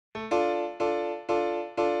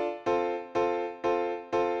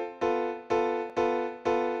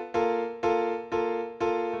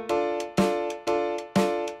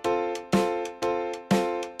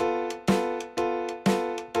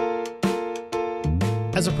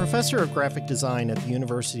As a professor of graphic design at the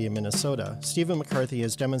University of Minnesota, Steven McCarthy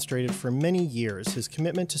has demonstrated for many years his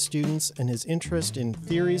commitment to students and his interest in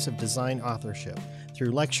theories of design authorship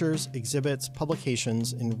through lectures, exhibits,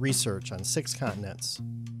 publications, and research on 6 continents.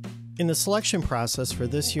 In the selection process for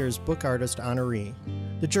this year's Book Artist honoree,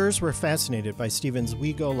 the jurors were fascinated by Steven's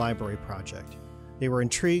We Go Library project. They were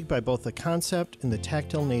intrigued by both the concept and the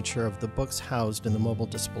tactile nature of the books housed in the mobile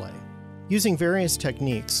display. Using various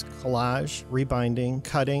techniques, collage, rebinding,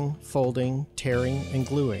 cutting, folding, tearing, and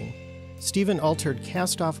gluing, Steven altered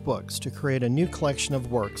cast-off books to create a new collection of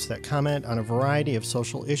works that comment on a variety of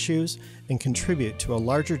social issues and contribute to a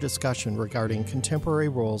larger discussion regarding contemporary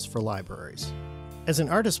roles for libraries. As an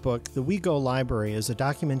artist book, the We Go Library is a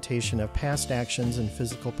documentation of past actions and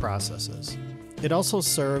physical processes. It also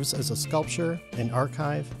serves as a sculpture, an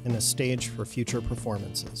archive, and a stage for future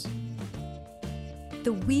performances.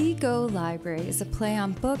 The We Go Library is a play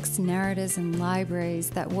on books, narratives, and libraries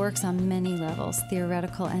that works on many levels,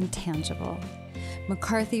 theoretical and tangible.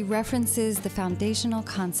 McCarthy references the foundational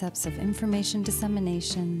concepts of information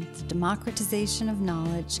dissemination, the democratization of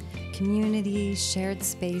knowledge, community, shared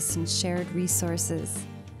space, and shared resources.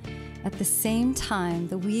 At the same time,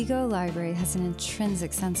 the We Go Library has an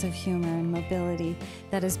intrinsic sense of humor and mobility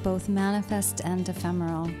that is both manifest and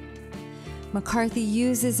ephemeral. McCarthy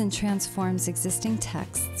uses and transforms existing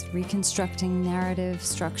texts, reconstructing narrative,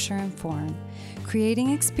 structure, and form, creating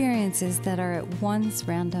experiences that are at once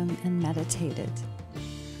random and meditated.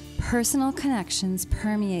 Personal connections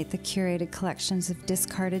permeate the curated collections of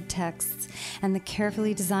discarded texts, and the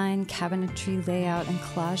carefully designed cabinetry layout and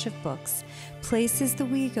collage of books places the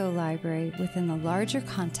We Go Library within the larger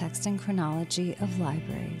context and chronology of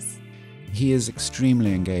libraries. He is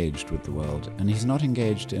extremely engaged with the world, and he's not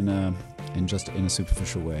engaged in just a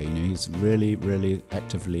superficial way. He's really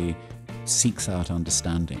actively seeks out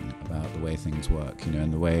understanding about the way things work,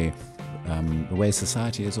 and the way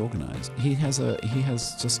society is organized. He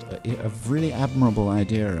has just a really admirable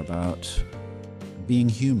idea about being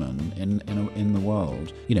human in the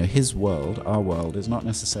world. His world, our world, is not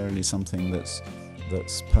necessarily something that's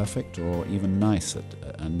perfect or even nice,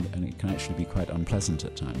 and it can actually be quite unpleasant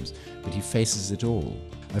at times, but he faces it all.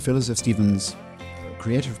 I feel as if Steven's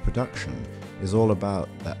creative production is all about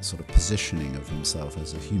that sort of positioning of himself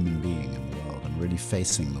as a human being in the world and really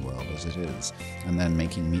facing the world as it is, and then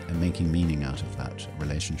making meaning out of that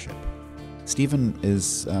relationship. Steven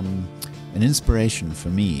is an inspiration for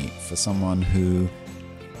me, for someone who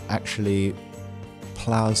actually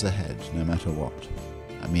plows ahead no matter what.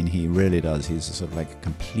 He really does. He's sort of like a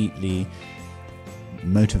completely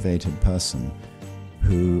motivated person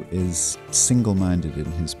who is single-minded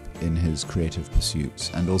in his creative pursuits,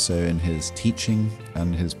 and also in his teaching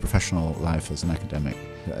and his professional life as an academic.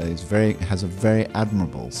 Has a very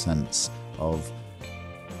admirable sense of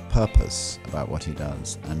purpose about what he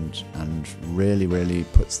does, and really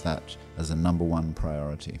puts that as a #1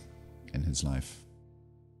 priority in his life.